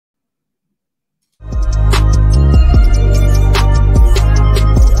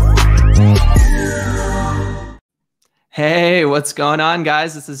Hey, what's going on,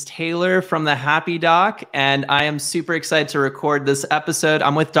 guys? This is Taylor from the Happy Doc, and I am super excited to record this episode.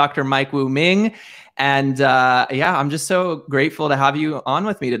 I'm with Dr. Mike Woo-Ming, and yeah, I'm just so grateful to have you on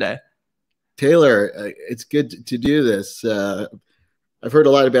with me today. Taylor, it's good to do this. I've heard a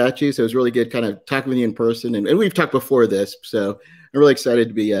lot about you, so it was really good kind of talking with you in person, and we've talked before this, so I'm really excited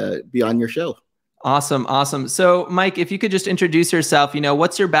to be on your show. Awesome, awesome. So, Mike, if you could just introduce yourself,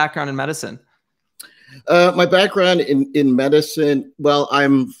 what's your background in medicine? My background in medicine, well,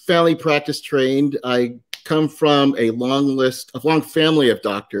 I'm family practice trained. I come from a long family of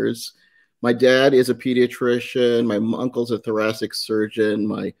doctors. My dad is a pediatrician. My uncle's a thoracic surgeon.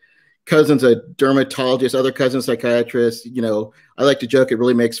 My cousin's a dermatologist. Other cousins, psychiatrists. I like to joke it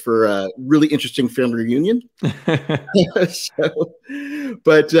really makes for a really interesting family reunion. But what's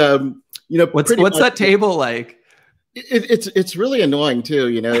that table like? It's really annoying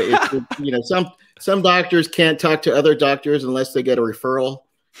too. Some doctors can't talk to other doctors unless they get a referral.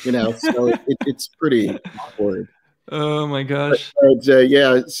 So it's pretty awkward. Oh my gosh.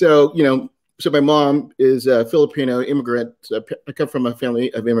 Yeah. So my mom is a Filipino immigrant. I come from a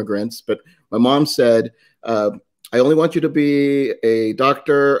family of immigrants, but my mom said, "I only want you to be a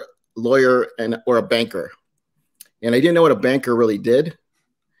doctor, lawyer, or a banker." And I didn't know what a banker really did.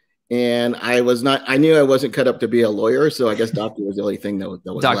 And I knew I wasn't cut up to be a lawyer. So I guess doctor was the only thing that was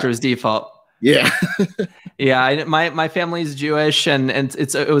doctor was left. default. Yeah. Yeah. My family's Jewish, and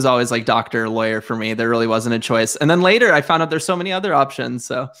it was always like doctor, lawyer for me. There really wasn't a choice. And then later I found out there's so many other options.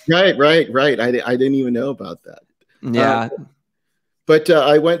 So Right. I didn't even know about that. Yeah. But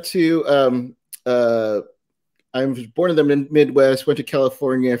I went to, I was born in the Midwest, went to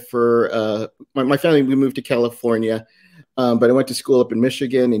California for, my family, we moved to California. But I went to school up in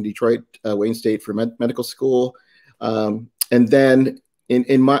Michigan, in Detroit, Wayne State for medical school. And then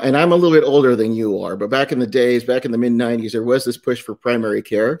and I'm a little bit older than you are, but back in the mid-90s, there was this push for primary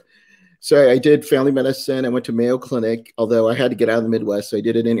care. So I did family medicine. I went to Mayo Clinic, although I had to get out of the Midwest. So I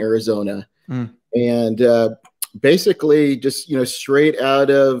did it in Arizona. And basically just, straight out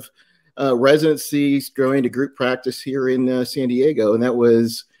of residency, going to group practice here in San Diego. And that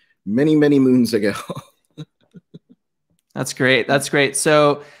was many, many moons ago. That's great. That's great.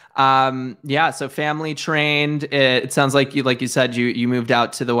 So, yeah, so family trained. It sounds like you said, you moved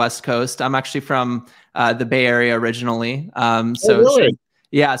out to the West Coast. I'm actually from the Bay Area originally. Really?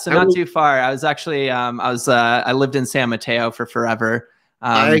 Yeah, so not too far. I was actually, I lived in San Mateo for forever.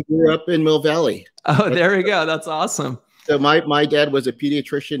 I grew up in Mill Valley. Oh, there we go. That's awesome. So my dad was a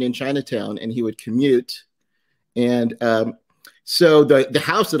pediatrician in Chinatown, and he would commute. And so the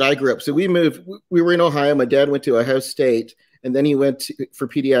house that I grew up, so we were in Ohio. My dad went to Ohio State, and then he went for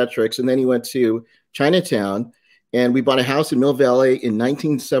pediatrics, and then he went to Chinatown, and we bought a house in Mill Valley in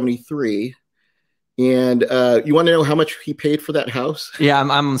 1973. And you want to know how much he paid for that house? Yeah,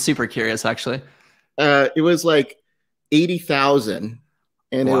 I'm super curious, actually. It was like $80,000,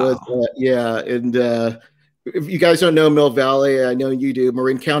 and wow. It was yeah. And if you guys don't know Mill Valley, I know you do.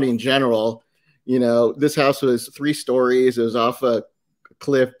 Marin County in general. This house was 3 stories. It was off a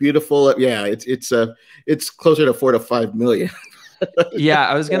cliff, beautiful. Yeah, it's closer to $4 to $5 million. Yeah,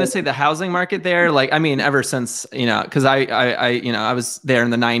 I was gonna say the housing market there, ever since because I was there in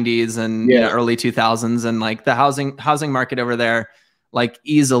the 90s and early 2000s, and like the housing market over there, like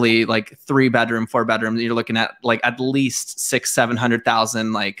easily like 3-bedroom, 4-bedroom, you're looking at like at least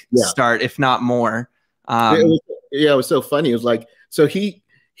 600,000-700,000 start, if not more. It was so funny. It was like, so he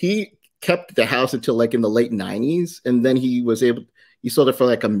kept the house until like in the late 90s, and then he sold it for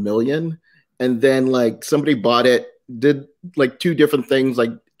like $1 million, and then like somebody bought it, did like 2 different things,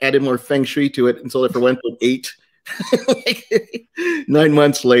 like added more feng shui to it, and sold it for 1.8 like 9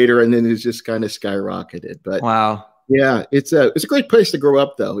 months later, and then it's just kind of skyrocketed. But wow. Yeah, it's a great place to grow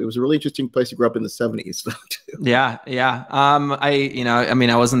up, though. It was a really interesting place to grow up in the 70s. Yeah.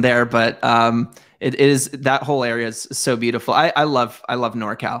 I wasn't there, but it is, that whole area is so beautiful. I love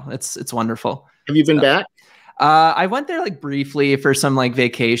NorCal. It's wonderful. Have you been back? I went there like briefly for some like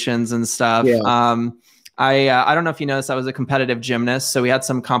vacations and stuff. Yeah. I don't know if you noticed, I was a competitive gymnast, so we had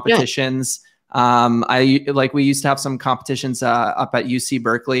some competitions. Yeah. We used to have some competitions up at UC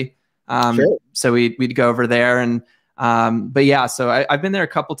Berkeley. Sure. So we'd go over there, and but yeah, so I've been there a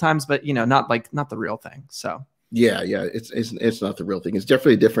couple times, but not the real thing. So yeah, it's not the real thing. It's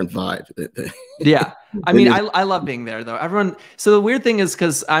definitely a different vibe. Yeah, I love being there though. So the weird thing is,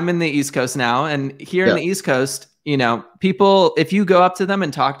 because I'm in the East Coast now, and here in the East Coast, people, if you go up to them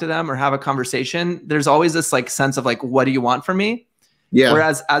and talk to them or have a conversation, there's always this like sense of like, what do you want from me? Yeah.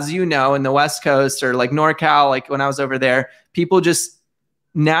 Whereas, as in the West Coast or like NorCal, like when I was over there, people just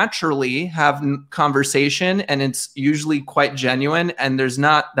naturally have conversation, and it's usually quite genuine, and there's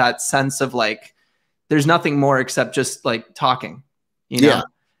not that sense of like there's nothing more except just like talking, you know. Yeah.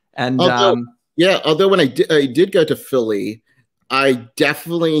 And although when I did go to Philly, I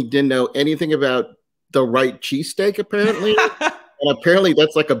definitely didn't know anything about the right cheesesteak apparently. And apparently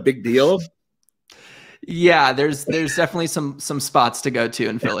that's like a big deal. Yeah, there's definitely some spots to go to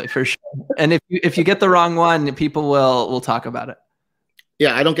in Philly for sure. And if you get the wrong one, people will talk about it.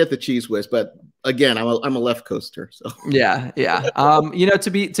 Yeah, I don't get the cheese whiz, but again, I'm a left coaster. So yeah. You know, to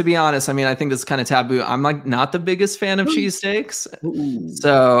be honest, I mean, I think this is kind of taboo. I'm like not the biggest fan of cheesesteaks.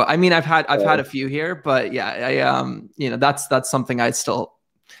 So I mean, I've had a few here, but yeah, I you know, that's something I still.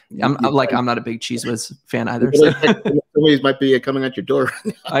 I'm not a big cheese whiz fan either. So. Somebody's might be coming at your door.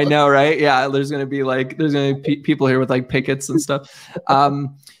 I know, right? Yeah, there's gonna be people here with like pickets and stuff.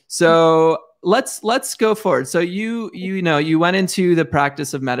 So let's go forward. So you know you went into the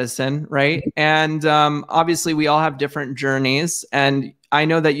practice of medicine, right? And obviously we all have different journeys, and I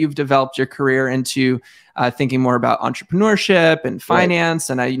know that you've developed your career into thinking more about entrepreneurship and finance,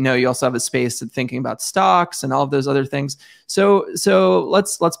 right. And I know you also have a space of thinking about stocks and all of those other things. So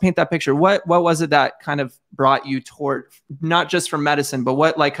let's paint that picture. What was it that kind of brought you toward, not just from medicine, but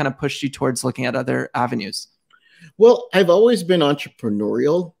what like kind of pushed you towards looking at other avenues? Well, I've always been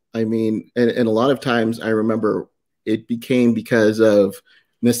entrepreneurial. I mean, and a lot of times I remember it became because of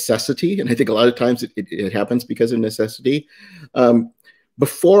necessity, and I think a lot of times it happens because of necessity.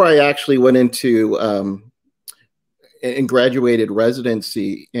 Before I actually went into and graduated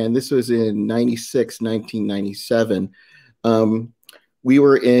residency, and this was in 1997, we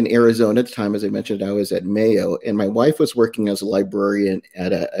were in Arizona at the time. As I mentioned, I was at Mayo, and my wife was working as a librarian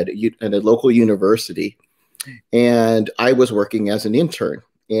at a local university, and I was working as an intern.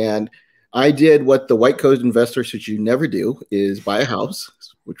 And I did what the white coat investor should you never do, is buy a house,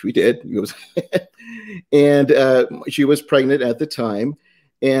 which we did. And she was pregnant at the time.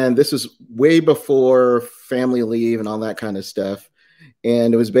 And this is way before family leave and all that kind of stuff.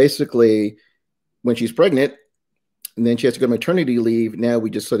 And it was basically when she's pregnant and then she has to go to maternity leave, now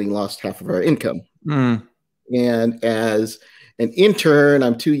we just suddenly lost half of our income. And as an intern,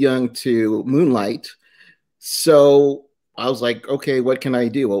 I'm too young to moonlight. So I was like, okay, what can I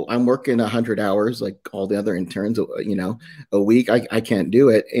do? Well, I'm working 100 hours like all the other interns, you know, a week. I can't do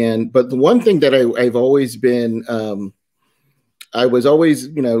it. But the one thing that I've always been, I was always,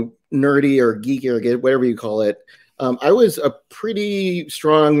 you know, nerdy or geeky or whatever you call it. I was a pretty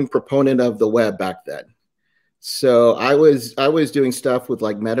strong proponent of the web back then. So I was doing stuff with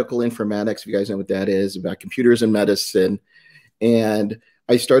like medical informatics, if you guys know what that is, about computers and medicine. And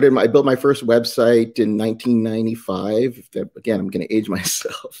I built my first website in 1995. Again, I'm going to age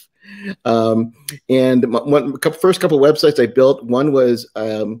myself. And first couple of websites I built, one was,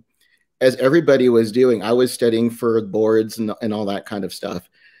 as everybody was doing, I was studying for boards and all that kind of stuff.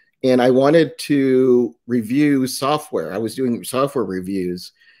 And I wanted to review software. I was doing software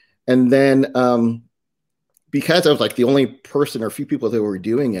reviews. And then because I was like the only person or a few people that were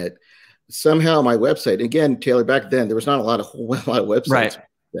doing it, somehow my website, again, Taylor, back then, there was not a lot of websites. Right.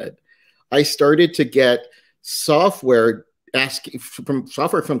 That I started to get software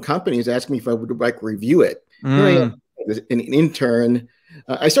from companies asking me if I would like review it. An intern.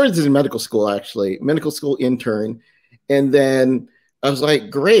 I started this in medical school, actually, medical school intern. And then I was like,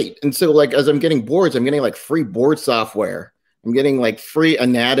 great. And so like, as I'm getting boards, I'm getting like free board software. I'm getting like free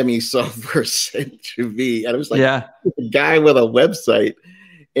anatomy software sent to me. And I was like, yeah, a guy with a website.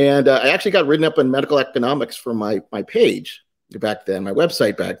 And I actually got written up in medical economics for my page back then, my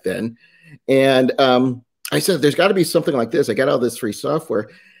website back then. And I said, there's got to be something like this. I got all this free software.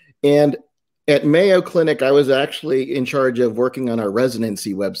 And at Mayo Clinic, I was actually in charge of working on our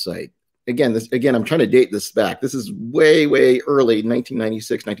residency website. Again, I'm trying to date this back. This is way, way early,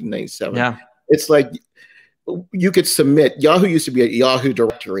 1996, 1997. Yeah. It's like you could submit, Yahoo used to be a Yahoo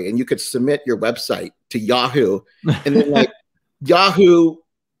directory, and you could submit your website to Yahoo. And then like Yahoo,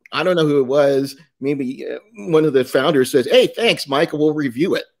 I don't know who it was, maybe one of the founders says, hey, thanks, Michael, we'll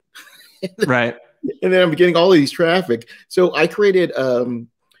review it. Right. And then I'm getting all of these traffic. So I created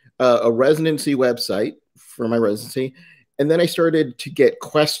a residency website for my residency. And then I started to get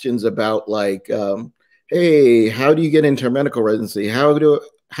questions about like, hey, how do you get into medical residency? How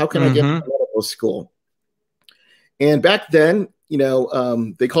can I get into medical school? And back then, you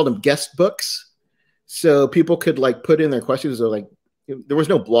know, they called them guest books. So people could like put in their questions, or like, there was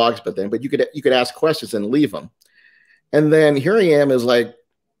no blogs back then, but you could ask questions and leave them. And then here I am, is like,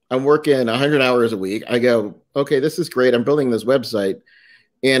 I'm working 100 hours a week. I go, okay, this is great. I'm building this website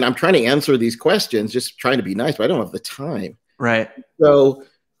and I'm trying to answer these questions, just trying to be nice, but I don't have the time. Right. So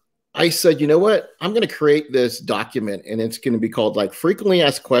I said, you know what? I'm going to create this document, and it's going to be called like frequently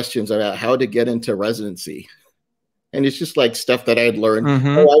asked questions about how to get into residency. And it's just like stuff that I had learned.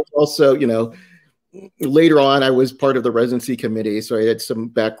 Mm-hmm. Oh, I also, later on, I was part of the residency committee. So I had some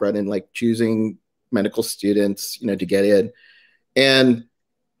background in like choosing medical students, to get in. And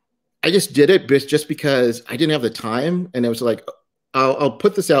I just did it just because I didn't have the time. And I was like, I'll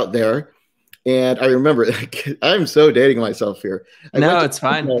put this out there. And I remember, I'm so dating myself here. No, it's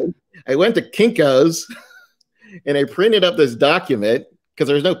fine. I went to Kinko's and I printed up this document because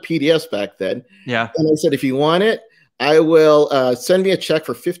there was no PDFs back then. Yeah. And I said, if you want it, I will send me a check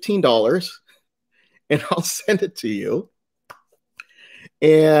for $15 and I'll send it to you.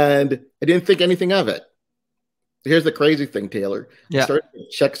 And I didn't think anything of it. Here's the crazy thing, Taylor. Yeah. I started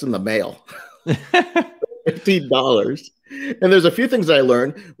checks in the mail. $15. And there's a few things I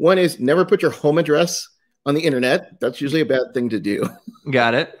learned. One is never put your home address on the internet. That's usually a bad thing to do.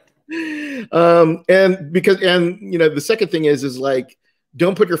 Got it. And the second thing is like,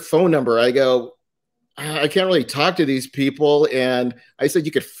 don't put your phone number. I go, I can't really talk to these people. And I said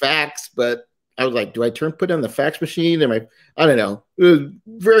you could fax, but I was like, do I put on the fax machine? I don't know. It was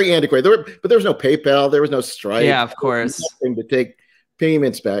very antiquated. But there was no PayPal. There was no Stripe. Yeah, of course. Nothing to take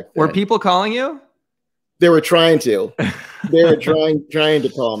payments back then. Were people calling you? They were trying to. They were trying to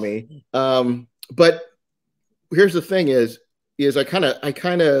call me. But here's the thing: is I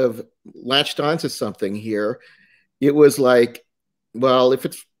kind of latched onto something here. It was like, well, if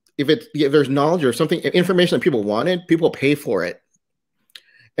there's knowledge or something, information that people wanted, people pay for it.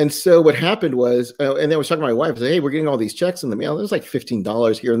 And so what happened was, and then I was talking to my wife, I said, hey, we're getting all these checks in the mail. There's like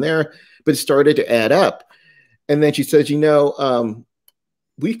 $15 here and there, but it started to add up. And then she says,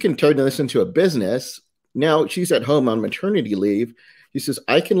 we can turn this into a business. Now she's at home on maternity leave. She says,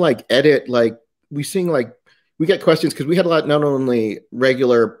 I can like edit, like we get questions because we had a lot, not only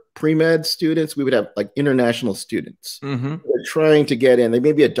regular pre-med students, we would have like international students. Mm-hmm. They're trying to get in. They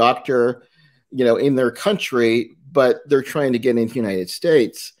may be a doctor, in their country, but they're trying to get into the United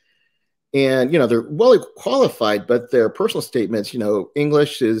States. And, they're well qualified, but their personal statements,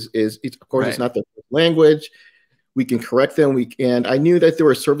 English is of course, It's not their language. We can correct them. And I knew that there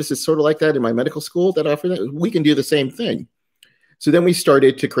were services sort of like that in my medical school that offer that. We can do the same thing. So then we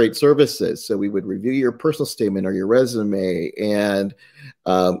started to create services. So we would review your personal statement or your resume and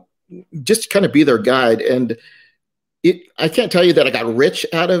just kind of be their guide. And I can't tell you that I got rich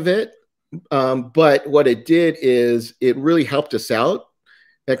out of it. But what it did is it really helped us out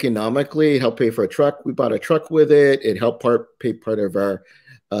economically. It helped pay for a truck. We bought a truck with it. It helped pay part of our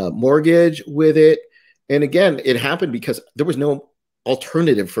mortgage with it. And again, it happened because there was no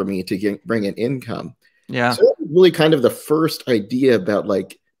alternative for me to bring in income. Yeah. So that was really kind of the first idea about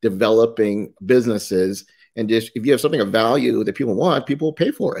like developing businesses. And just if you have something of value that people want, people will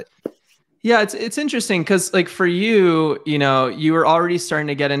pay for it. Yeah, it's interesting because like for you, you were already starting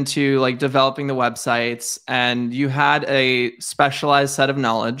to get into like developing the websites and you had a specialized set of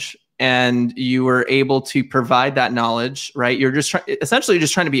knowledge and you were able to provide that knowledge, right? You're just essentially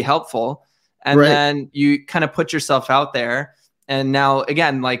just trying to be helpful. And right. Then you kind of put yourself out there. And now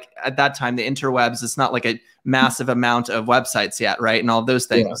again, like at that time, the interwebs, it's not like a massive amount of websites yet, right? And all those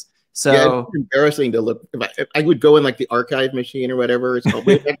things. Yeah. So it's embarrassing to look. If I would go in like the archive machine or whatever it's called,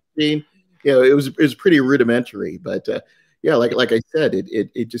 machine. It was pretty rudimentary, but like I said,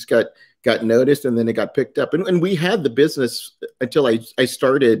 it just got noticed and then it got picked up, and we had the business until I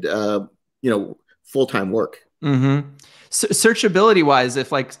started full-time work. Mm-hmm. So, searchability wise,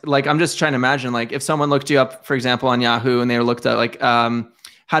 if like I'm just trying to imagine, like if someone looked you up, for example, on Yahoo and they looked at like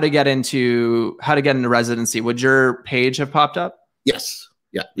how to get into residency, would your page have popped up? Yes.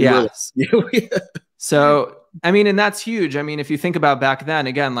 Yeah. Yeah. Really. So, I mean, and that's huge. I mean, if you think about back then,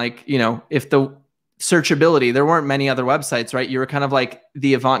 again, like, if the searchability, there weren't many other websites, right? You were kind of like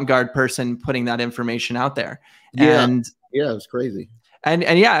the avant-garde person putting that information out there. Yeah. And yeah, it was crazy. And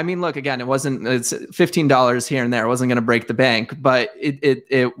yeah, I mean, look, again, it's $15 here and there. It wasn't going to break the bank, but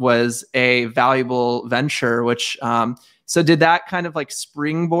it was a valuable venture, which, so did that kind of like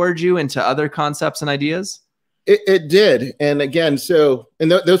springboard you into other concepts and ideas? It did. And again, those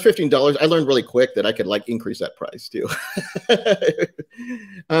 $15, I learned really quick that I could like increase that price too.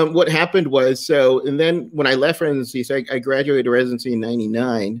 What happened was, and then when I left residency, so I graduated residency in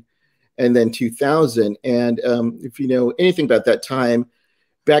 99 and then 2000. And if you know anything about that time,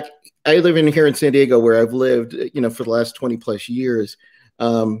 I live here in San Diego where I've lived, for the last 20 plus years.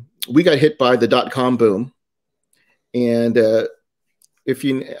 We got hit by the .com boom. And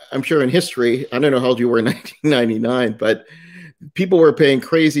I'm sure in history, I don't know how old you were in 1999, but people were paying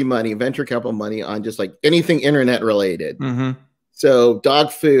crazy money, venture capital money on just like anything internet related. Mm-hmm. So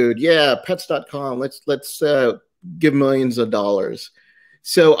dog food, yeah, pets.com. Let's give millions of dollars.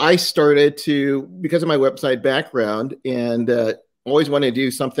 So I started to, because of my website background, and always wanted to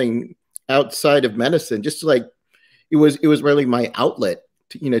do something outside of medicine, just to like it was really my outlet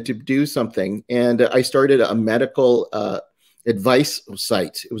to, to do something. And I started a medical advice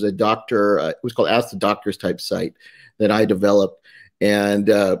site. It was a doctor. It was called Ask the Doctors type site that I developed. And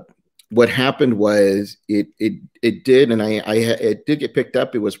what happened was it did, and it did get picked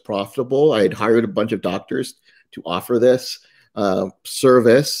up. It was profitable. I had hired a bunch of doctors to offer this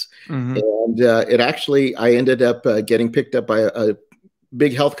service, Mm-hmm. and it actually I ended up getting picked up by a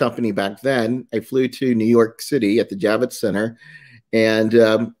big health company back then. I flew to New York City at the Javits Center, and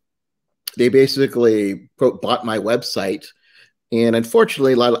they basically bought my website. And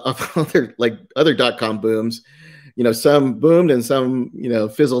unfortunately, a lot of other .com booms, some boomed and some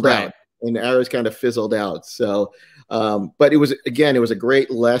fizzled out, and ours kind of fizzled out. So, but it was a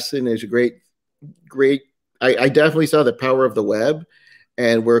great lesson. It was a great. I definitely saw the power of the web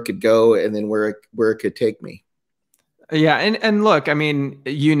and where it could go, and then where it could take me. Yeah, and look, I mean,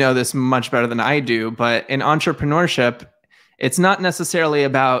 you know this much better than I do, but in entrepreneurship, it's not necessarily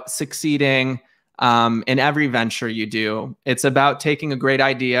about succeeding in every venture you do. It's about taking a great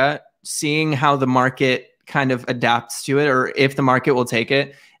idea, seeing how the market kind of adapts to it, or if the market will take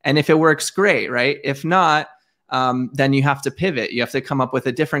it. And if it works, great, right? If not, then you have to pivot. You have to come up with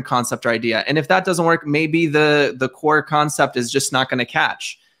a different concept or idea. And if that doesn't work, maybe the core concept is just not going to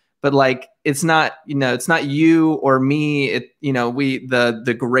catch. But like, it's not you or me. We,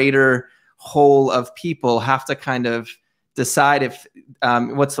 the greater whole of people, have to kind of decide if,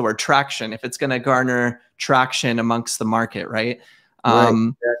 what's the word, traction, if it's going to garner traction amongst the market, right?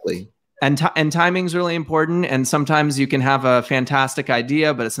 Exactly. And timing's really important. And sometimes you can have a fantastic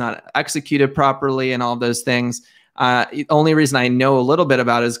idea, but it's not executed properly and all those things. The only reason I know a little bit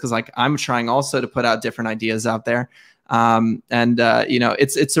about it is because like I'm trying also to put out different ideas out there.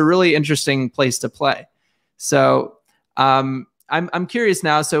 It's a really interesting place to play. So I'm curious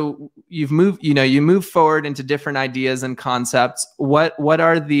now. So you move forward into different ideas and concepts. What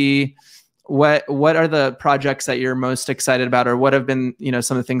are the projects that you're most excited about, or what have been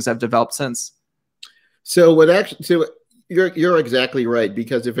some of the things that have developed since? So you're exactly right,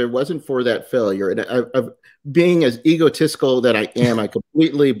 because if it wasn't for that failure, and being as egotistical that I am, I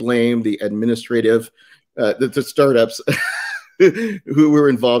completely blame the administrative, the startups who were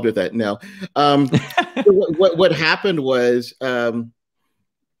involved with that. Now, what happened was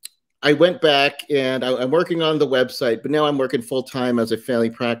I went back and I'm working on the website, but now I'm working full time as a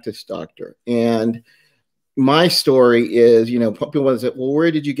family practice doctor. And my story is, people want to say, well, where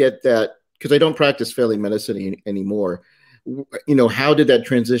did you get that? Because I don't practice family medicine anymore. How did that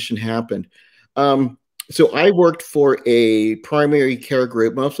transition happen? So I worked for a primary care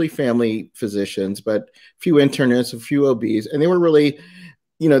group, mostly family physicians, but a few internists, a few OBs, and they were really,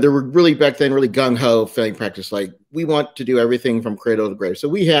 back then really gung-ho family practice. Like, we want to do everything from cradle to grave. So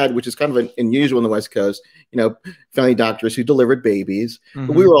we had, which is kind of unusual on the West Coast, family doctors who delivered babies. Mm-hmm.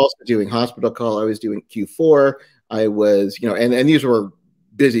 But we were also doing hospital call. I was doing Q4. I was, and these were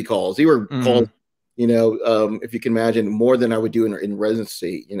busy calls. They were mm-hmm. calls, if you can imagine, more than I would do in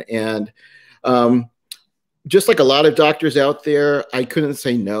residency. And just like a lot of doctors out there, I couldn't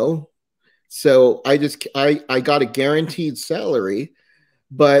say no. So I got a guaranteed salary.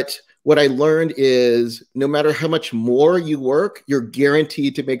 But what I learned is no matter how much more you work, you're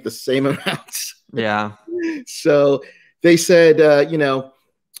guaranteed to make the same amount. Yeah. So they said,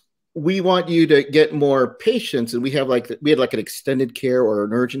 we want you to get more patients. And we had like an extended care or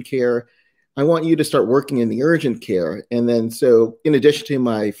an urgent care. I want you to start working in the urgent care. And then, so in addition to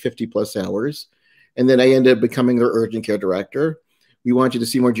my 50+ hours, and then I ended up becoming their urgent care director. We want you to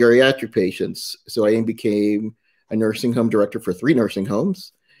see more geriatric patients. So I became a nursing home director for 3 nursing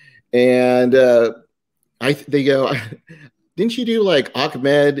homes. And they go, didn't you do like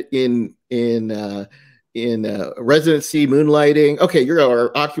Ahmed in residency moonlighting? Okay, you're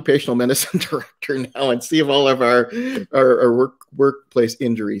our occupational medicine director now, and see of all of our workplace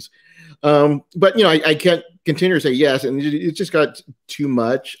injuries. But I can't continue to say yes, and it just got too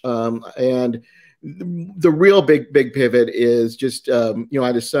much. And the real big pivot is just I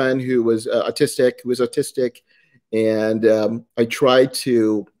had a son who was autistic, and I tried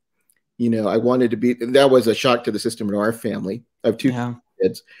to, I wanted to be. That was a shock to the system in our family. I have 2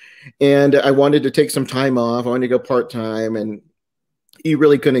 kids, and I wanted to take some time off. I wanted to go part-time, and he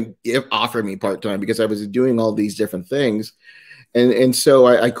really couldn't offer me part-time because I was doing all these different things, and so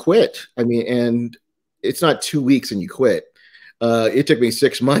I quit. I mean, and it's not 2 weeks and you quit. It took me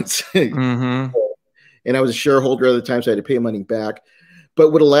 6 months. Mm-hmm. And I was a shareholder at the time, so I had to pay money back.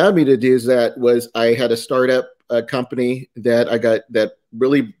 But what allowed me to do that was I had a startup company that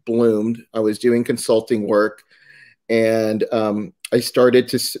really bloomed. I was doing consulting work, and I started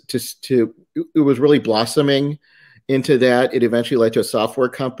to it was really blossoming into that. It eventually led to a software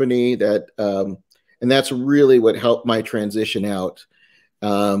company and that's really what helped my transition out.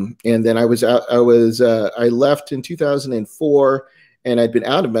 And then I left in 2004, and I'd been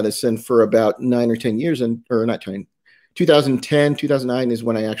out of medicine for about 9 or 10 years, or not 10, 2010, 2009 is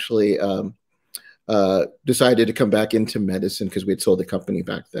when I actually decided to come back into medicine because we had sold the company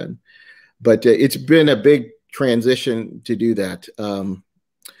back then. But it's been a big transition to do that.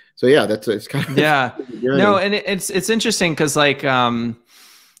 So yeah, it's kind of yeah. No, and it's interesting because like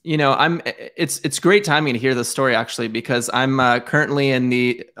it's great timing to hear this story actually, because I'm currently in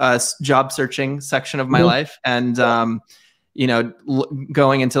the job searching section of my life, and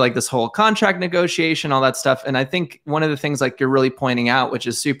going into like this whole contract negotiation, all that stuff. And I think one of the things like you're really pointing out, which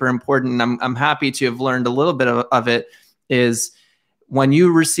is super important, and I'm happy to have learned a little bit of it, is when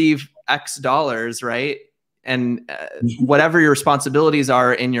you receive X dollars, right? And whatever your responsibilities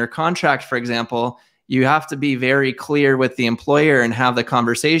are in your contract, for example, you have to be very clear with the employer and have the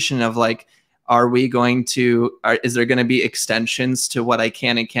conversation of like, is there going to be extensions to what I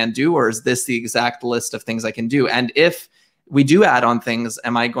can and can't do? Or is this the exact list of things I can do? And if we do add on things,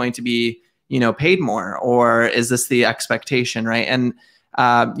 am I going to be, paid more, or is this the expectation? Right. And,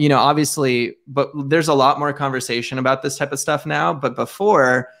 obviously, but there's a lot more conversation about this type of stuff now, but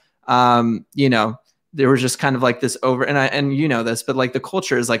before, there was just kind of like this and this, but like the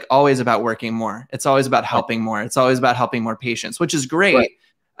culture is like always about working more. It's always about helping more. It's always about helping more patients, which is great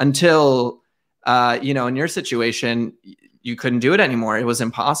until, in your situation, you couldn't do it anymore. It was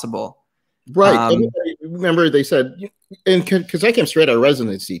impossible. Right. Remember they said, and because I came straight out of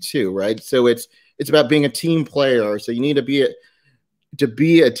residency too, right? So it's about being a team player. So you need to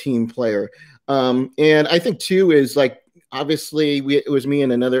be a team player. And I think too is like, obviously it was me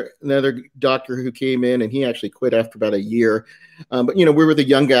and another doctor who came in, and he actually quit after about a year. But we were the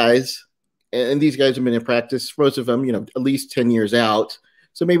young guys, and these guys have been in practice, most of them, at least 10 years out.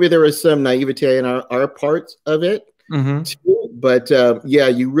 So maybe there was some naivete in our part of it. Too. But yeah,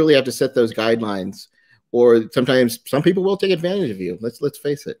 you really have to set those guidelines, or sometimes some people will take advantage of you. Let's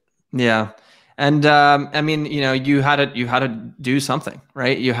face it. Yeah. And I mean, you had to do something,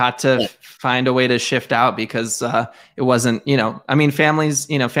 right? You had to find a way to shift out, because it wasn't, I mean, family's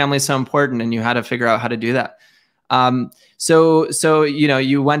so important, and you had to figure out how to do that. So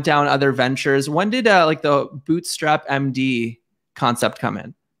you went down other ventures. When did like the Bootstrap MD concept come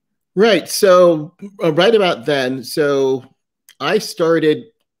in? Right. So right about then. So I started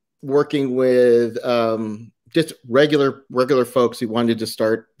working with just regular folks who wanted to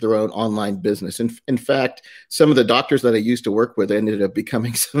start their own online business. In fact, some of the doctors that I used to work with ended up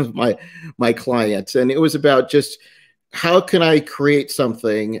becoming some of my clients. And it was about just, how can I create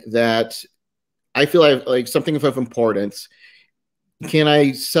something that I feel like something of importance? Can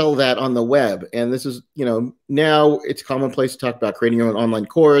I sell that on the web? And this is, now it's commonplace to talk about creating your own online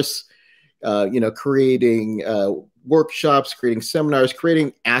course, creating workshops, creating seminars,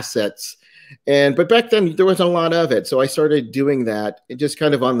 creating assets. But back then there wasn't a lot of it. So I started doing that just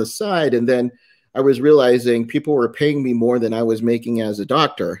kind of on the side. And then I was realizing people were paying me more than I was making as a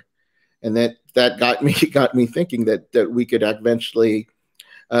doctor. And that got me thinking that we could eventually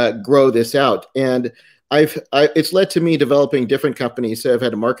grow this out. And it's led to me developing different companies. So I've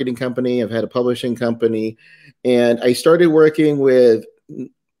had a marketing company, I've had a publishing company, and I started working with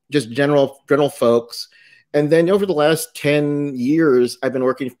just general folks. And then over the last 10 years, I've been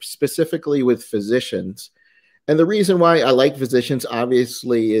working specifically with physicians. And the reason why I like physicians,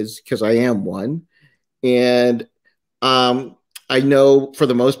 obviously, is because I am one. And I know, for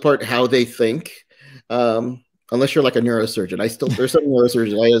the most part, how they think. Unless you're like a neurosurgeon. There's some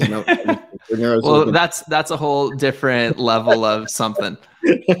neurosurgeons I don't know. Well, that's a whole different level of something.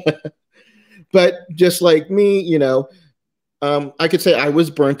 But just like me, I could say I was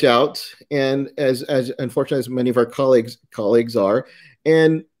burnt out, and as unfortunately as many of our colleagues are,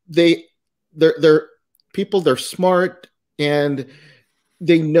 and they're people, they're smart, and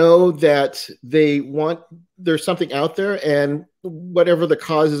they know that there's something out there, and whatever the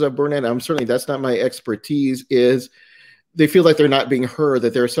causes of burnout, that's not my expertise, is they feel like they're not being heard,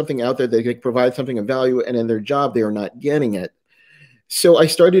 that there's something out there that can provide something of value, and in their job they are not getting it. So I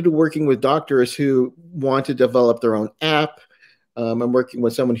started working with doctors who want to develop their own app. I'm working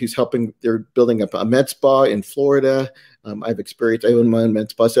with someone who's they're building up a med spa in Florida. I own my own med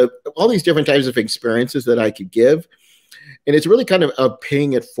spa. So all these different types of experiences that I could give. and it's really kind of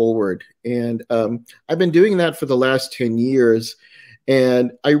paying it forward. And I've been doing that for the last 10 years.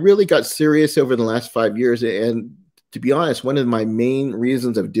 And I really got serious over the last 5 years. And to be honest, one of my main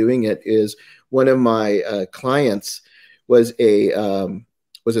reasons of doing it is one of my clients was a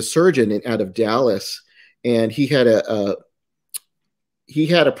surgeon out of Dallas, and he had a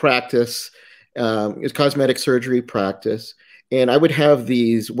practice, his cosmetic surgery practice. And I would have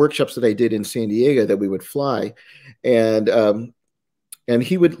these workshops that I did in San Diego that we would fly, and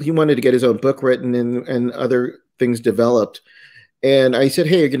he wanted to get his own book written and other things developed. And I said,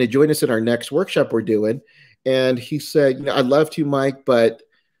 "Hey, you're going to join us at our next workshop we're doing?" And he said, "You know, I'd love to, Mike, but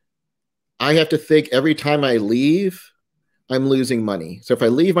I have to think every time I leave, I'm losing money. So if I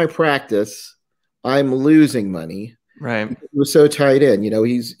leave my practice, I'm losing money." Right. He was so tied in. You know,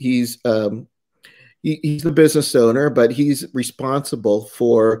 he's the business owner, but he's responsible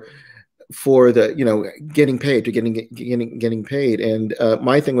for the, you know, getting paid, to getting paid. And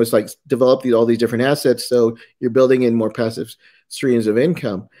my thing was like develop all these different assets, so you're building in more passive streams of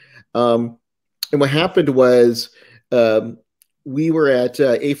income. And what happened was, we were at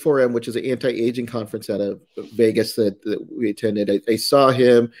A4M, which is an anti-aging conference out of Vegas that we attended. I saw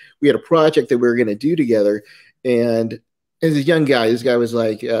him. We had a project that we were going to do together. And as a young guy, this guy was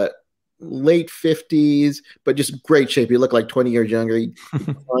like late 50s, but just great shape. He looked like 20 years younger. He'd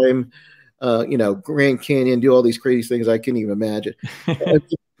climb, you know, Grand Canyon, do all these crazy things I couldn't even imagine.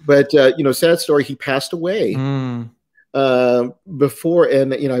 But you know, sad story, he passed away before.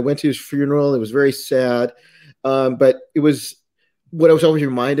 And, you know, I went to his funeral. It was very sad. But it was, what I was always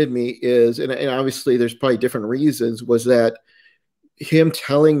reminded me is, and obviously there's probably different reasons, was that him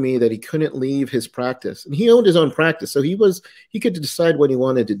telling me that he couldn't leave his practice, and he owned his own practice. So he could decide what he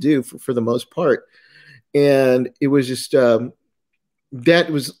wanted to do for the most part. And it was just, that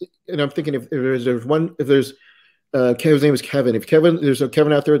was, and I'm thinking if there's his name is Kevin. If there's a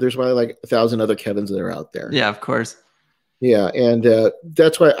Kevin out there, there's probably like 1,000 other Kevins that are out there. Yeah, of course. Yeah. And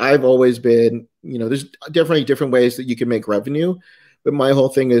that's why I've always been, you know, there's definitely different ways that you can make revenue. But my whole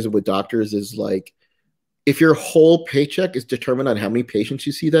thing is with doctors is like, if your whole paycheck is determined on how many patients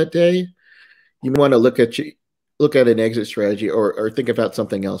you see that day, you want to look at an exit strategy or think about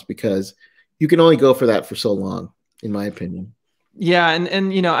something else, because you can only go for that for so long, in my opinion. Yeah,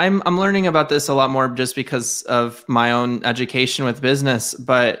 and you know, I'm learning about this a lot more just because of my own education with business.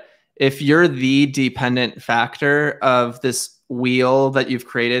 But if you're the dependent factor of this wheel that you've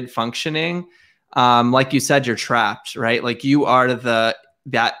created functioning, like you said, you're trapped, right? Like you are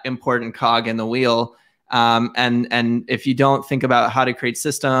that important cog in the wheel. And if you don't think about how to create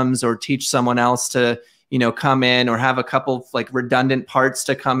systems or teach someone else to, you know, come in, or have a couple like redundant parts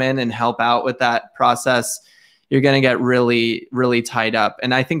to come in and help out with that process, you're going to get really, really tied up.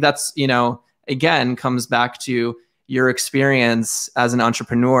 And I think that's, you know, again, comes back to your experience as an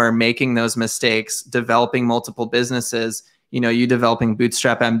entrepreneur, making those mistakes, developing multiple businesses, you know, you developing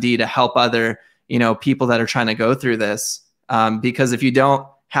Bootstrap MD to help other, you know, people that are trying to go through this. Because if you don't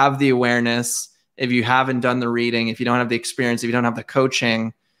have the awareness, if you haven't done the reading, if you don't have the experience, if you don't have the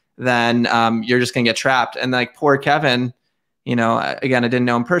coaching, then you're just going to get trapped. And like poor Kevin, you know, again, I didn't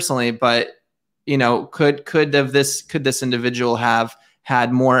know him personally, but you know, could this individual have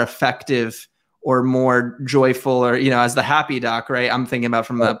had more effective or more joyful, or, you know, as the happy doc, right? I'm thinking about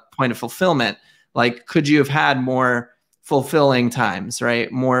from the point of fulfillment, like, could you have had more fulfilling times,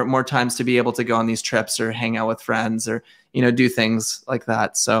 right? More times to be able to go on these trips or hang out with friends or, you know, do things like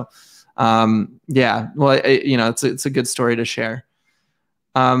that. So, yeah, well, you know, it's a good story to share.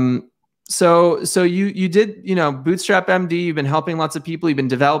 So you did, you know, Bootstrap MD, you've been helping lots of people, you've been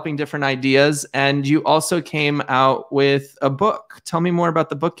developing different ideas, and you also came out with a book. Tell me more about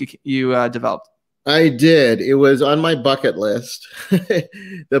the book you developed. I did. It was on my bucket list.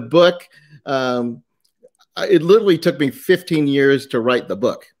 The book, it literally took me 15 years to write the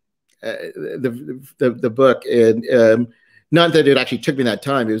book. The book, and not that it actually took me that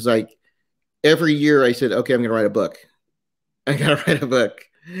time. It was like every year I said, okay, I'm going to write a book. I got to write a book.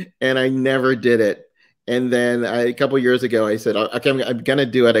 And I never did it. And then a couple of years ago, I said, okay, I'm going to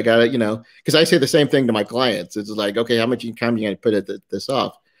do it. I got to, you know, because I say the same thing to my clients. It's like, okay, how much time are you going to put this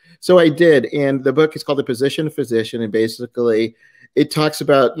off? So I did. And the book is called The Positioned Physician. And basically it talks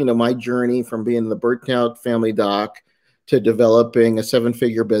about, you know, my journey from being the burnt out family doc to developing a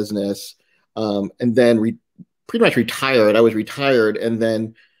 7-figure business. And then pretty much retired. I was retired. And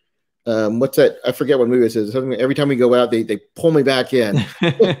then what's that? I forget what movie it is. Every time we go out, they pull me back in.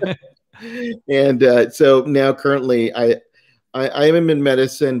 And so now currently I am in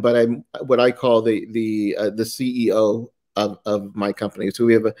medicine, but I'm what I call the CEO of my company. So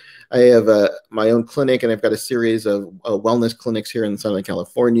I have my own clinic, and I've got a series of wellness clinics here in Southern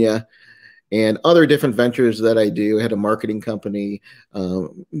California, and other different ventures that I do. I had a marketing company,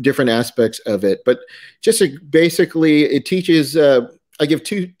 different aspects of it. But just basically, it teaches. I give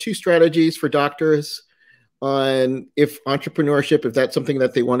two strategies for doctors on if entrepreneurship, if that's something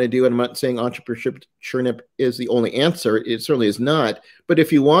that they want to do. And I'm not saying entrepreneurship is the only answer. It certainly is not. But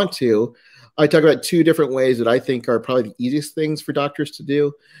if you want to, I talk about two different ways that I think are probably the easiest things for doctors to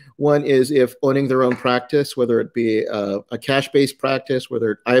do. One is if owning their own practice, whether it be a cash-based practice,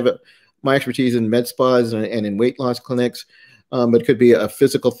 whether I have my expertise in med spas and in weight loss clinics, but it could be a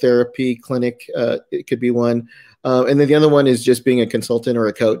physical therapy clinic. It could be one. And then the other one is just being a consultant or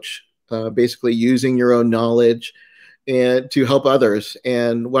a coach, basically using your own knowledge and to help others.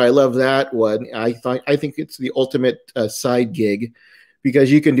 And why I love that one, I think it's the ultimate side gig,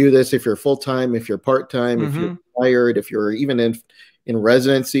 because you can do this if you're full-time, if you're part-time, if you're hired, if you're even in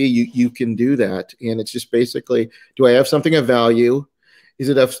residency, you can do that. And it's just basically, do I have something of value? Is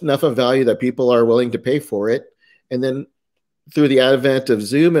it enough of value that people are willing to pay for it? And then through the advent of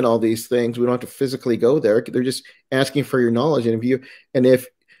Zoom and all these things, we don't have to physically go there. They're just asking for your knowledge. And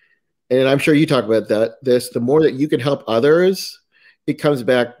I'm sure you talk about the more that you can help others, it comes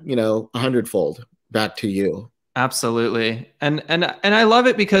back, 100-fold back to you. Absolutely. And I love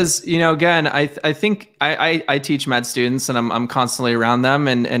it because, again, I think I teach med students, and I'm constantly around them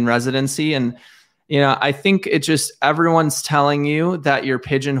in residency. And, I think it just, everyone's telling you that you're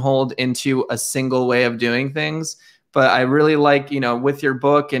pigeonholed into a single way of doing things. But I really like, with your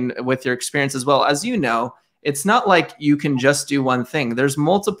book and with your experience as well, as it's not like you can just do one thing. There's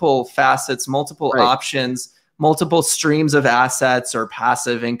multiple facets, multiple options, multiple streams of assets or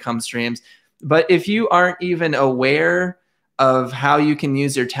passive income streams. But if you aren't even aware of how you can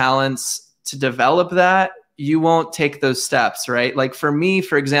use your talents to develop that, you won't take those steps, right? Like for me,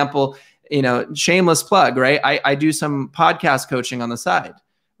 for example, shameless plug, right? I do some podcast coaching on the side,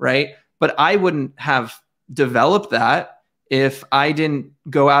 right? But I wouldn't have developed that if I didn't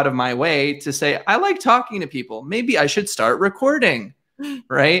go out of my way to say, I like talking to people. Maybe I should start recording,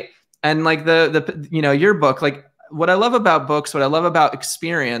 right? And like your book, like what I love about books, what I love about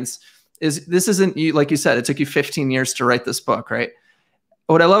experience is this isn't you, like you said, it took you 15 years to write this book, right?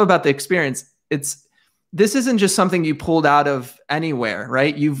 What I love about the experience, this isn't just something you pulled out of anywhere,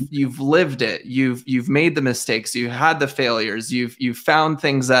 right? You've lived it. You've made the mistakes. You had the failures. You've found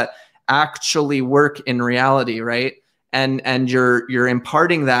things that actually work in reality, right? And you're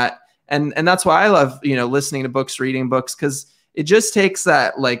imparting that. And that's why I love, listening to books, reading books, because it just takes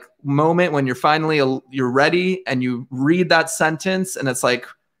that like moment when you're ready and you read that sentence and it's like,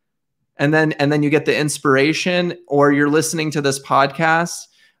 and then you get the inspiration, or you're listening to this podcast.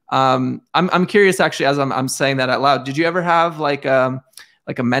 I'm curious actually, as I'm saying that out loud, did you ever have like a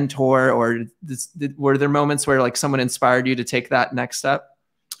mentor, or were there moments where like someone inspired you to take that next step?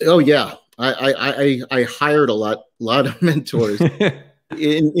 Oh yeah. I hired a lot of mentors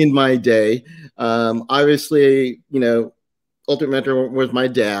in my day. Obviously, ultimate mentor was my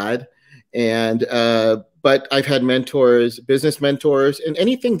dad, and but I've had mentors, business mentors, and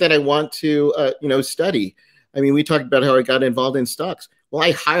anything that I want to study. I mean, we talked about how I got involved in stocks. Well,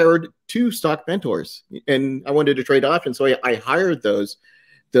 I hired 2 stock mentors, and I wanted to trade options, so I hired those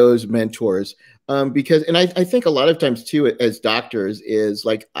mentors. Because, and I think a lot of times too, as doctors, is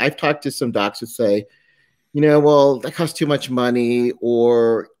like, I've talked to some docs that say, well, that costs too much money,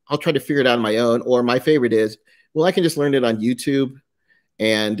 or I'll try to figure it out on my own. Or my favorite is, well, I can just learn it on YouTube,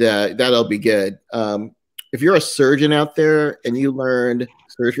 and that'll be good. If you're a surgeon out there and you learned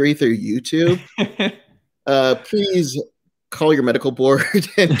surgery through YouTube, please call your medical board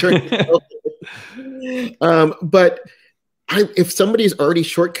and turn it over. But if somebody's already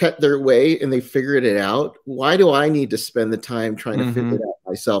shortcut their way and they figured it out, why do I need to spend the time trying to figure it out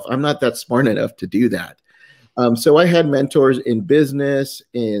myself? I'm not that smart enough to do that. So I had mentors in business,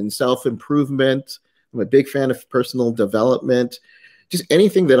 in self-improvement. I'm a big fan of personal development, just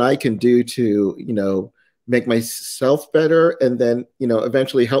anything that I can do to, make myself better, and then,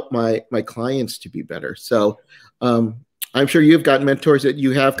 eventually help my clients to be better. So I'm sure you've got mentors that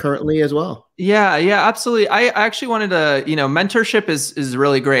you have currently as well. Yeah, absolutely. I actually wanted to, mentorship is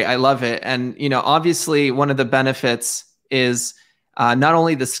really great. I love it. And, obviously one of the benefits is not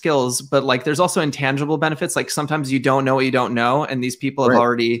only the skills, but like there's also intangible benefits. Like sometimes you don't know what you don't know. And these people have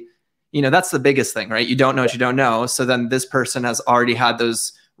already, that's the biggest thing, right? You don't know what you don't know. So then this person has already had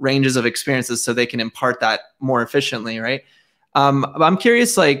those ranges of experiences, so they can impart that more efficiently, right? I'm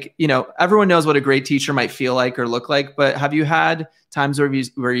curious, like, everyone knows what a great teacher might feel like or look like, but have you had times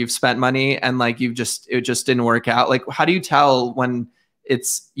where you've spent money and like it just didn't work out? Like, how do you tell when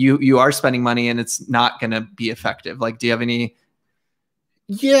it's you are spending money and it's not going to be effective? Like, do you have any?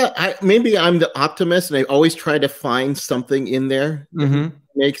 Yeah, maybe I'm the optimist, and I always try to find something in there that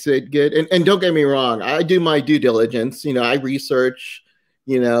makes it good. And don't get me wrong, I do my due diligence. I research.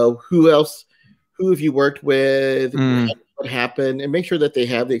 Who have you worked with? What happened, and make sure that they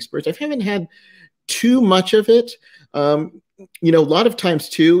have the experience. I haven't had too much of it. A lot of times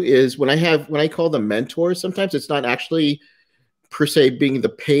too is when I call them mentors. Sometimes it's not actually per se being the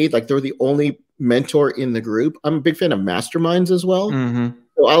paid, like they're the only mentor in the group. I'm a big fan of masterminds as well.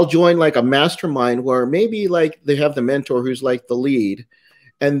 So I'll join like a mastermind where maybe like they have the mentor who's like the lead,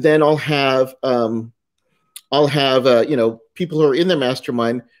 and then I'll have people who are in the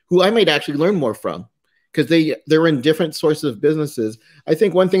mastermind who I might actually learn more from, because they're in different sources of businesses. I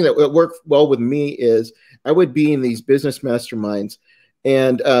think one thing that would work well with me is I would be in these business masterminds,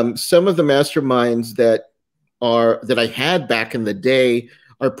 and some of the masterminds that I had back in the day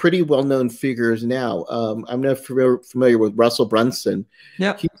are pretty well-known figures now. I'm not familiar with Russell Brunson.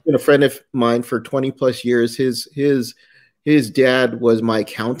 Yeah, he's been a friend of mine for 20 plus years. His dad was my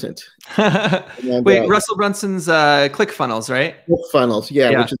accountant. Wait, Russell Brunson's ClickFunnels, right? ClickFunnels,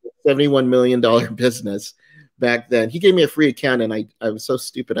 yeah, which is a $71 million business back then. He gave me a free account, and I was so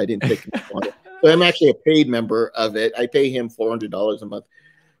stupid I didn't take him on it. So I'm actually a paid member of it. I pay him $400 a month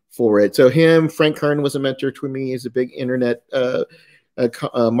for it. So Frank Kern was a mentor to me. He's a big internet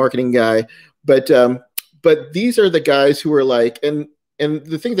marketing guy. But these are the guys who are like, and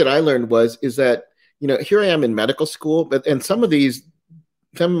the thing that I learned is that, here I am in medical school, and some of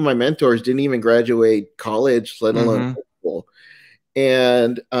my mentors didn't even graduate college, let alone high school.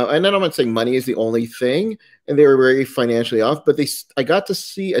 And then I'm not saying money is the only thing, and they were very financially off, but I got to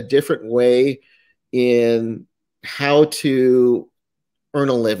see a different way in how to earn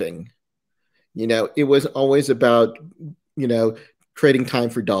a living. It was always about, trading time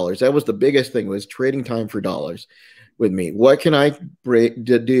for dollars. That was the biggest thing, was trading time for dollars with me. What can I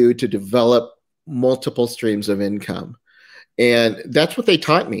do to develop multiple streams of income? And that's what they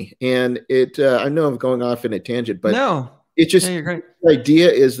taught me. And I know I'm going off in a tangent, but no, it's just, you're great. The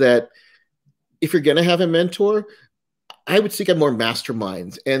idea is that if you're going to have a mentor, I would seek out more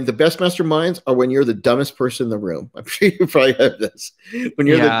masterminds. And the best masterminds are when you're the dumbest person in the room. I'm sure you probably have this. When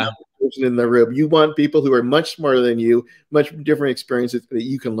you're the dumbest person in the room, you want people who are much smarter than you, much different experiences that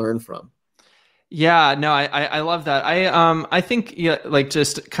you can learn from. Yeah, no, I love that. I think, like,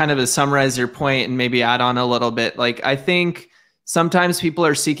 just kind of to summarize your point and maybe add on a little bit, like, I think sometimes people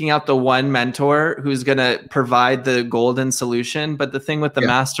are seeking out the one mentor who's going to provide the golden solution. But the thing with the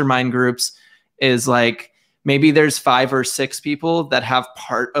mastermind groups is, like, maybe there's 5 or 6 people that have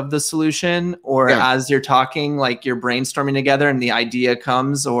part of the solution, or as you're talking, like, you're brainstorming together and the idea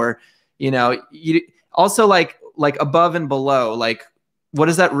comes, or, you also like above and below, like, what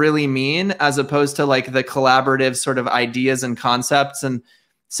does that really mean, as opposed to like the collaborative sort of ideas and concepts. And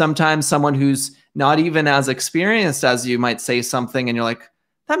sometimes someone who's not even as experienced as you might say something and you're like,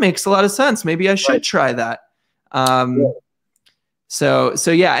 that makes a lot of sense. Maybe I should try that. So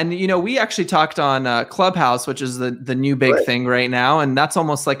yeah. And, we actually talked on Clubhouse, which is the new big thing right now. And that's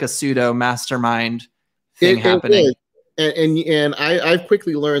almost like a pseudo mastermind thing happening. And I've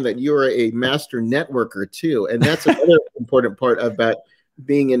quickly learned that you're a master networker too. And that's another important part about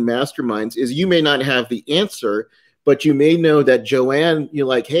being in masterminds, is you may not have the answer, but you may know that Joanne, you're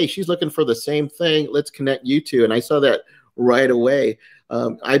like, hey, she's looking for the same thing. Let's connect you two. And I saw that right away.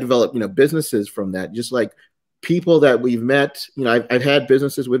 I developed, businesses from that, just like people that we've met. I've had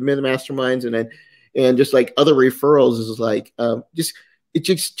businesses with masterminds, and just like other referrals is like, it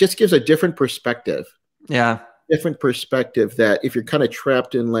just gives a different perspective. Yeah. Different perspective, that if you're kind of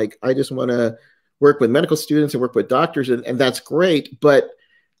trapped in like, I just want to work with medical students and work with doctors, and that's great, but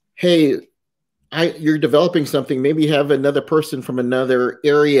hey, you're developing something, maybe have another person from another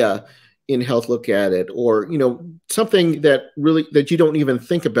area in health look at it, or something that you don't even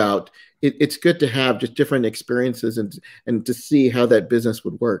think about. It's good to have just different experiences and to see how that business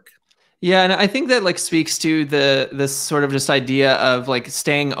would work. Yeah, and I think that like speaks to this sort of just idea of like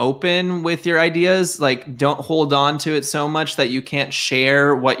staying open with your ideas. Like, don't hold on to it so much that you can't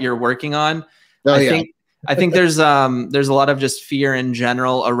share what you're working on. I think there's a lot of just fear in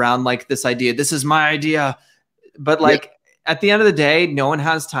general around like this idea. This is my idea, but like at the end of the day, no one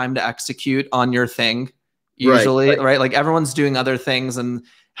has time to execute on your thing usually, right? Like, everyone's doing other things, and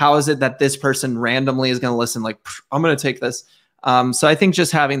how is it that this person randomly is going to listen? Like, I'm going to take this. So I think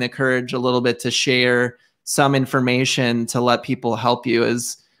just having the courage a little bit to share some information to let people help you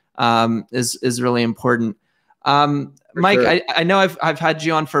is really important. Mike, sure. I know I've had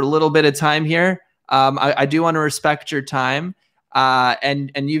you on for a little bit of time here. I do want to respect your time.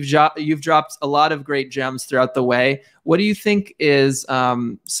 And you've dropped a lot of great gems throughout the way. What do you think is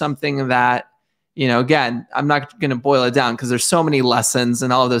something that, you know, again, I'm not going to boil it down because there's so many lessons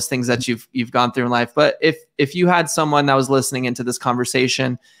and all of those things that you've gone through in life. But if you had someone that was listening into this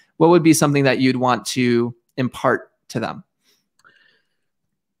conversation, what would be something that you'd want to impart to them?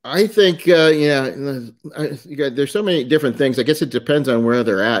 I think, there's so many different things. I guess it depends on where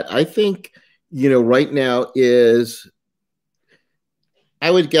they're at. I think, right now I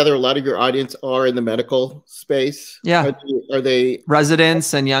would gather a lot of your audience are in the medical space. Yeah. Are they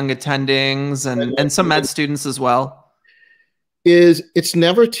residents and young attendings and some med students as well? It's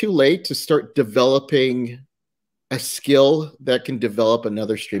never too late to start developing a skill that can develop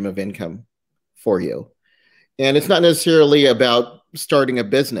another stream of income for you. And it's not necessarily about starting a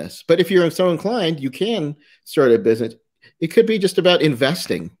business, but if you're so inclined, you can start a business. It could be just about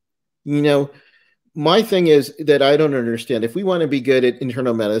investing. My thing is that I don't understand. If we want to be good at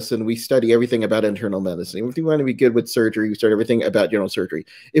internal medicine, we study everything about internal medicine. If we want to be good with surgery, we study everything about general surgery.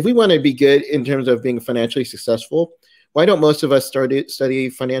 If we want to be good in terms of being financially successful, why don't most of us study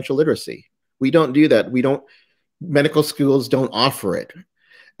financial literacy? We don't do that. Medical schools don't offer it.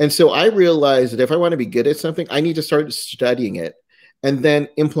 And so I realized that if I want to be good at something, I need to start studying it and then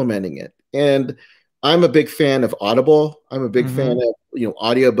implementing it. And I'm a big fan of Audible. I'm a big fan of,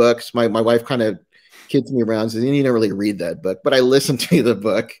 audiobooks. My wife kind of kids me around, says, you need to really read that book, but I listen to the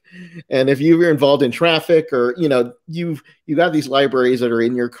book. And if you were involved in traffic or, you got these libraries that are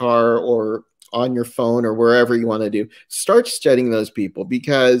in your car or on your phone or wherever you want to do, start studying those people,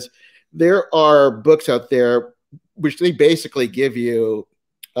 because there are books out there which they basically give you,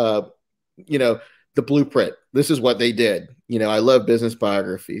 the blueprint. This is what they did. I love business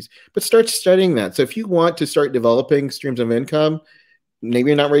biographies, but start studying that. So if you want to start developing streams of income, maybe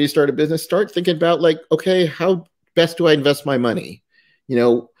you're not ready to start a business, start thinking about okay, how best do I invest my money?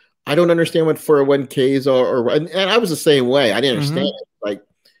 I don't understand what 401ks are, and I was the same way. I didn't understand it,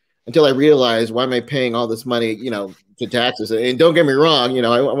 until I realized, why am I paying all this money, to taxes? And don't get me wrong,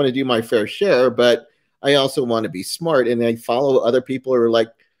 I want to do my fair share, but I also want to be smart, and I follow other people who are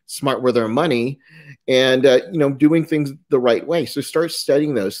smart with their money and, doing things the right way. So start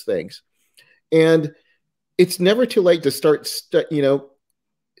studying those things. And it's never too late to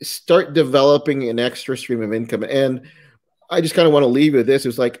start developing an extra stream of income. And I just kind of want to leave you with this.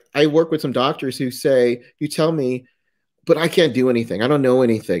 It's I work with some doctors who say, you tell me, but I can't do anything. I don't know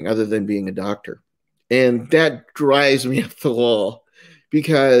anything other than being a doctor. And that drives me up the wall,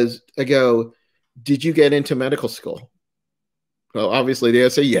 because I go, did you get into medical school? Well, obviously they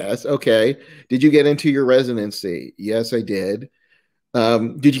say yes. Okay. Did you get into your residency? Yes, I did.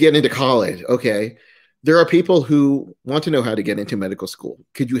 Did you get into college? Okay. There are people who want to know how to get into medical school.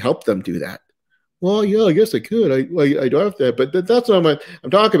 Could you help them do that? Well, yeah, I guess I could. I don't have that, but that's what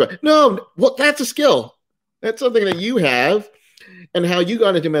I'm talking about. No, well, that's a skill. That's something that you have, and how you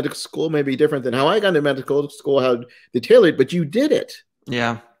got into medical school may be different than how I got into medical school, how they tailored, but you did it.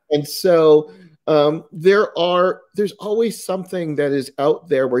 Yeah. And so there's always something that is out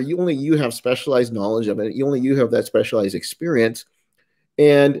there where you have specialized knowledge of it. You have that specialized experience.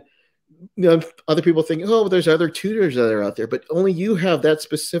 And other people think, oh, there's other tutors that are out there, but only you have that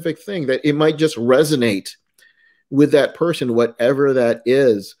specific thing that it might just resonate with that person, whatever that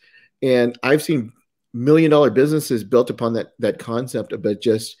is. And I've seen $1 million businesses built upon that concept about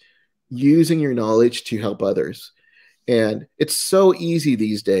just using your knowledge to help others. And it's so easy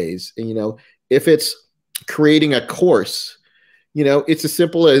these days. And, if it's creating a course, it's as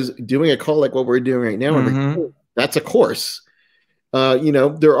simple as doing a call like what we're doing right now. That's a course.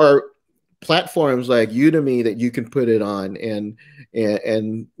 There are platforms like Udemy that you can put it on,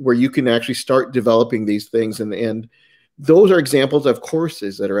 and where you can actually start developing these things. And those are examples of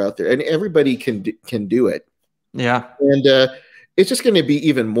courses that are out there, and everybody can do it. Yeah. And it's just going to be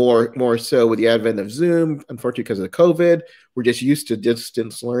even more so with the advent of Zoom. Unfortunately, because of COVID, we're just used to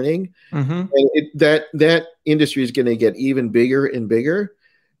distance learning. And that industry is going to get even bigger and bigger.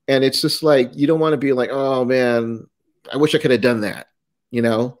 And it's just you don't want to be oh man, I wish I could have done that.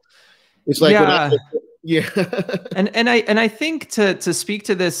 It's yeah. and I think to speak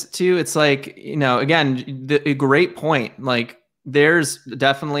to this too, it's again, a great point. There's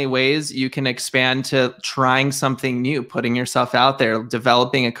definitely ways you can expand to trying something new, putting yourself out there,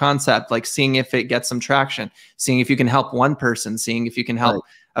 developing a concept, seeing if it gets some traction, seeing if you can help one person, seeing if you can help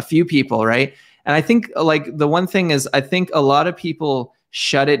a few people. Right. And I think the one thing is, I think a lot of people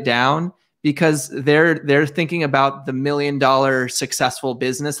shut it down because they're thinking about the $1 million successful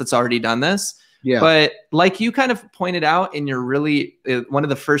business that's already done this. Yeah. But like you kind of pointed out in your really one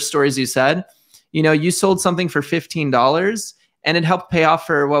of the first stories you said, you know, you sold something for $15 and it helped pay off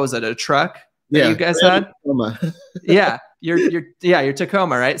for, what was it, a truck that you guys had? Yeah, your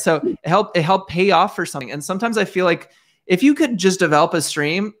Tacoma, right? So it helped pay off for something. And sometimes I feel like if you could just develop a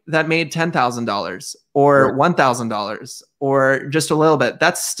stream that made $10,000 or $1,000 or just a little bit,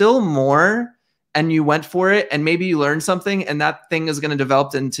 that's still more. And you went for it, and maybe you learned something, and that thing is going to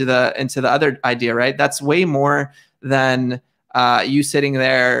develop into the other idea, right? That's way more than you sitting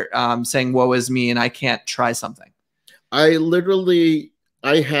there saying, "Woe is me," and I can't try something. I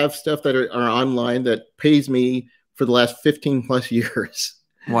have stuff that are online that pays me for the last 15 plus years.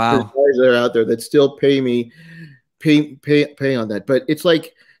 Wow. There's guys that are out there that still pay on that. But it's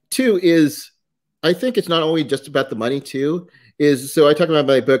like, I think it's not only just about the money too. So I talk about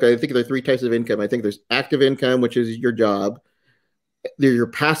my book, I think there are 3 types of income. I think there's active income, which is your job. There's your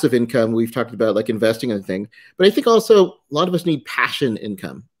passive income. We've talked about like investing and thing. But I think also a lot of us need passion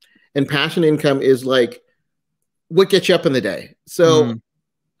income. And passion income is like what gets you up in the day. So,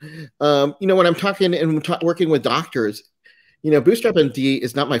 you know, when I'm talking and working with doctors, you know, Bootstrap MD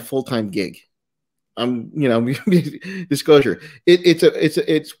is not my full-time gig. You know, disclosure.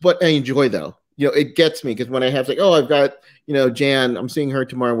 It's what I enjoy though. You know, it gets me because when I have like, oh, I've got, you know, Jan, I'm seeing her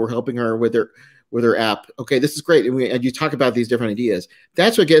tomorrow. We're helping her with her app. Okay, this is great. And you talk about these different ideas.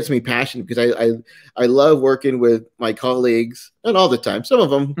 That's what gets me passionate because I love working with my colleagues, not all the time. Some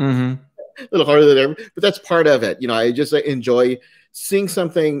of them a little harder than ever, but that's part of it. You know, I just enjoy seeing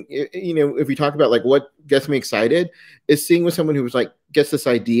something. You know, if we talk about like what gets me excited is seeing with someone who's like gets this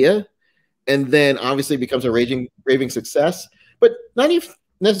idea, and then obviously becomes a raving success, but not even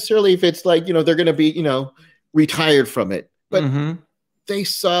necessarily if it's like, you know, they're going to be, you know, retired from it, but they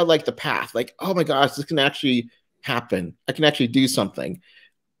saw like the path, like, oh my gosh, this can actually happen. I can actually do something.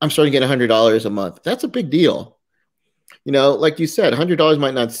 I'm starting to get $100 a month. That's a big deal. You know, like you said, $100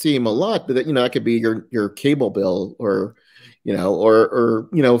 might not seem a lot, but you know, that could be your cable bill or, you know, or,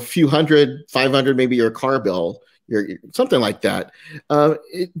 you know, a few hundred, 500, maybe your car bill, something like that.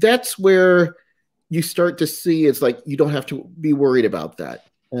 That's where you start to see it's like, you don't have to be worried about that.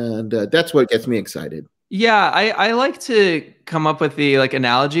 And that's what gets me excited. Yeah, I like to come up with the like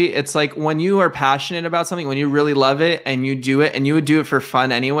analogy. It's like when you are passionate about something, when you really love it and you do it and you would do it for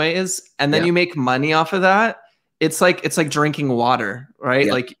fun anyways, and then you make money off of that. It's like drinking water, right?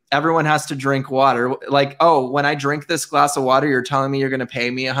 Yeah. Like everyone has to drink water. Like, oh, when I drink this glass of water, you're telling me you're going to pay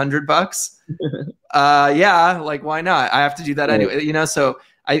me $100? Yeah, like why not? I have to do that anyway, you know? So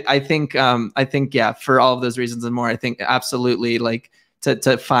I think, yeah, for all of those reasons and more, I think absolutely like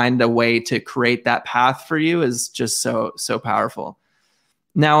to find a way to create that path for you is just so powerful.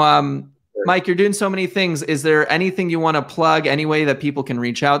 Now, Mike, you're doing so many things. Is there anything you want to plug, any way that people can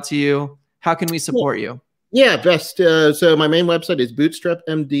reach out to you? How can we support you? Yeah, best. So my main website is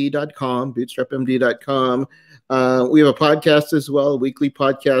bootstrapmd.com, bootstrapmd.com. We have a podcast as well, a weekly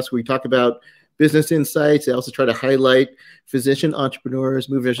podcast where we talk about business insights. I also try to highlight physician entrepreneurs,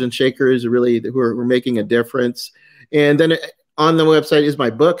 movers and shakers, really who are making a difference. And then on the website is my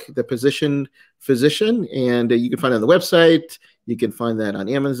book, The Positioned Physician, and you can find it on the website. You can find that on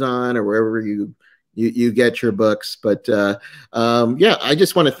Amazon or wherever you get your books. But yeah, I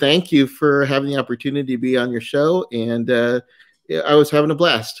just want to thank you for having the opportunity to be on your show, and I was having a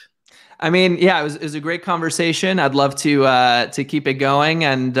blast. I mean, yeah, it was a great conversation. I'd love to keep it going,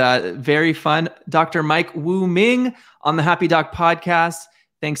 and very fun. Dr. Mike Woo-Ming on the Happy Doc podcast.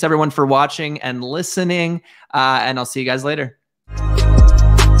 Thanks everyone for watching and listening, and I'll see you guys later.